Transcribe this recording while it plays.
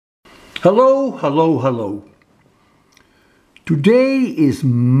Hello, hello, hello. Today is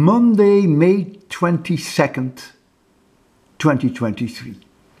Monday, May 22nd, 2023.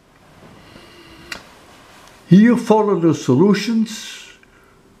 Here follow the solutions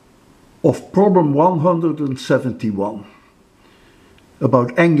of problem 171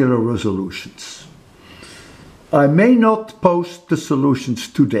 about angular resolutions. I may not post the solutions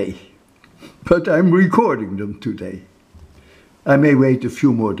today, but I'm recording them today. I may wait a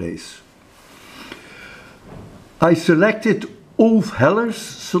few more days. I selected Ulf Heller's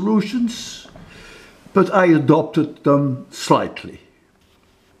solutions, but I adopted them slightly.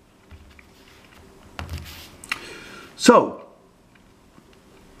 So,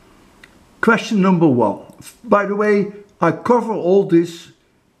 question number 1. By the way, I cover all this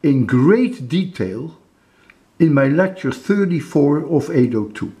in great detail in my lecture 34 of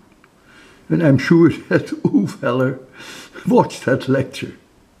 802. And I'm sure that Ulf Heller watched that lecture.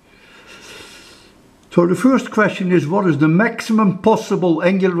 So the first question is, what is the maximum possible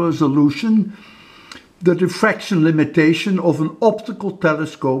angular resolution, the diffraction limitation of an optical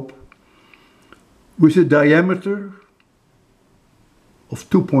telescope with a diameter of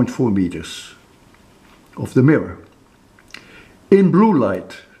 2.4 meters of the mirror in blue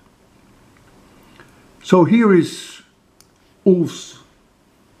light? So here is Ulf's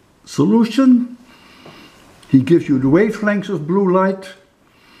solution. He gives you the wavelengths of blue light,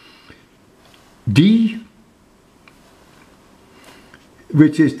 d,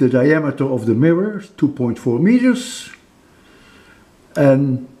 which is the diameter of the mirror, 2.4 meters,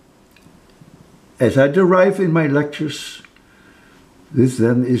 and as I derive in my lectures, this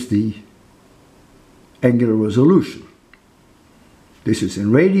then is the angular resolution. This is in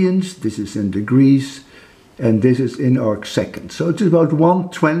radians, this is in degrees, and this is in arc seconds. So it's about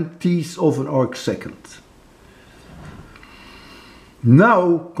 1/20th of an arc second.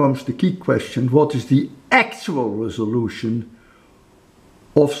 Now comes the key question: what is the actual resolution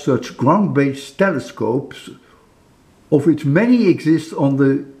of such ground-based telescopes, of which many exist on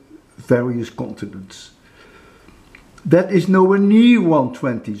the various continents? That is nowhere near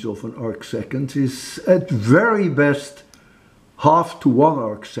 1/20th of an arc second, is at very best half to 1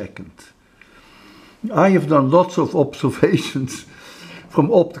 arc second. I have done lots of observations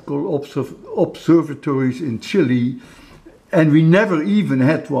from optical observatories in Chile, and we never even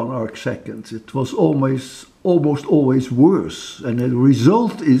had 1 arc second. It was almost always worse. And the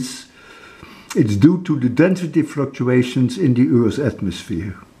result is, it's due to the density fluctuations in the Earth's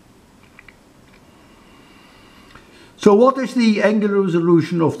atmosphere. So what is the angular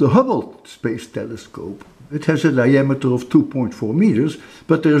resolution of the Hubble Space Telescope? It has a diameter of 2.4 meters,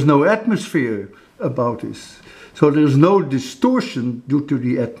 but there is no atmosphere about this. So there is no distortion due to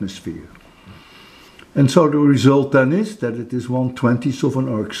the atmosphere. And so the result then is that it is 1/20th of an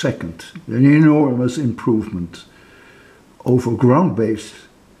arc second, an enormous improvement over ground-based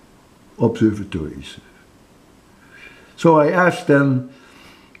observatories. So I asked then,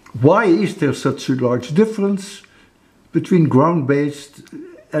 why is there such a large difference between ground-based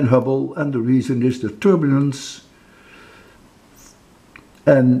and Hubble? And the reason is the turbulence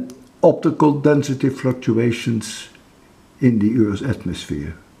and optical density fluctuations in the Earth's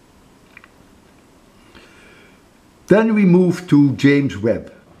atmosphere. Then we move to James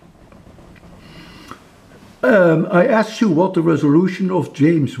Webb. I asked you what the resolution of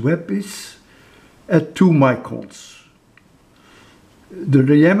James Webb is at 2 microns. The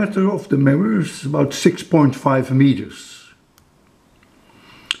diameter of the mirror is about 6.5 meters.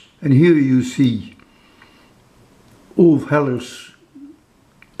 And here you see Ulf Heller's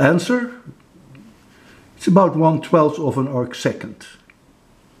answer. It's about 1/12th of an arc second.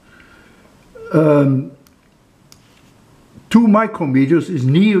 2 micrometers is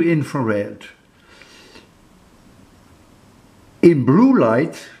near infrared. In blue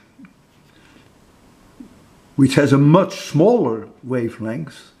light, which has a much smaller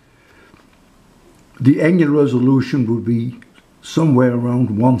wavelength, the angular resolution would be somewhere around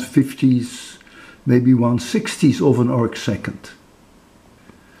 1/50th, maybe 1/60th of an arc second.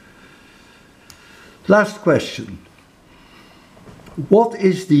 Last question. What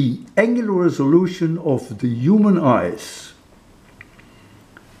is the angular resolution of the human eyes?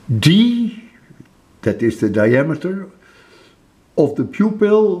 D, that is the diameter of the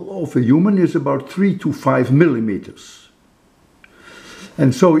pupil of a human, is about 3 to 5 millimeters.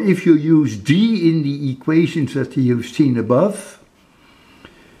 And so if you use D in the equations that you have seen above,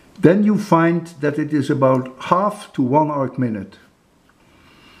 then you find that it is about half to 1 arc minute.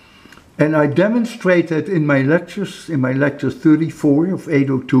 And I demonstrated in my lectures, in my lecture 34 of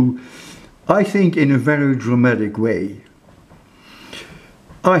 802, I think in a very dramatic way.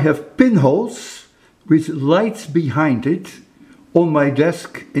 I have pinholes with lights behind it on my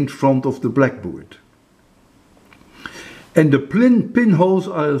desk in front of the blackboard. And the pinholes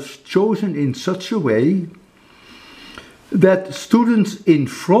are chosen in such a way that students in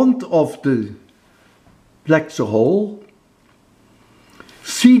front of the lecture hall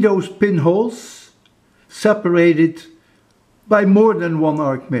see those pinholes separated by more than 1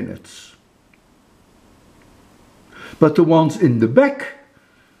 arc minutes. But the ones in the back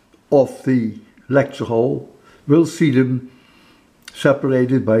of the lecture hall will see them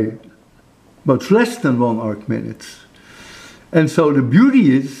separated by much less than 1 arc minutes. And so the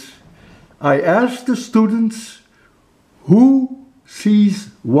beauty is, I ask the students who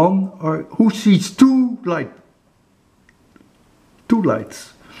sees two lights.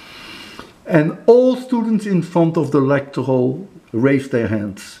 And all students in front of the lecture hall raise their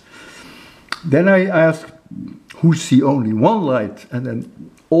hands. Then I ask who see only 1 light, and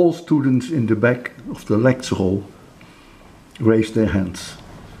then all students in the back of the lecture hall raise their hands.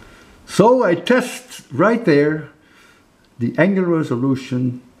 So I test right there the angular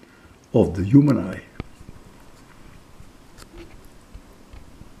resolution of the human eye.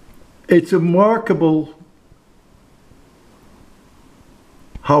 It's remarkable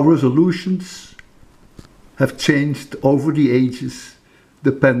how resolutions have changed over the ages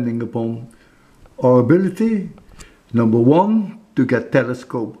depending upon our ability, number 1, to get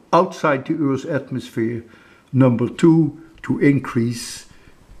telescope outside the Earth's atmosphere, number 2, to increase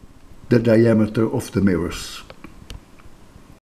the diameter of the mirrors.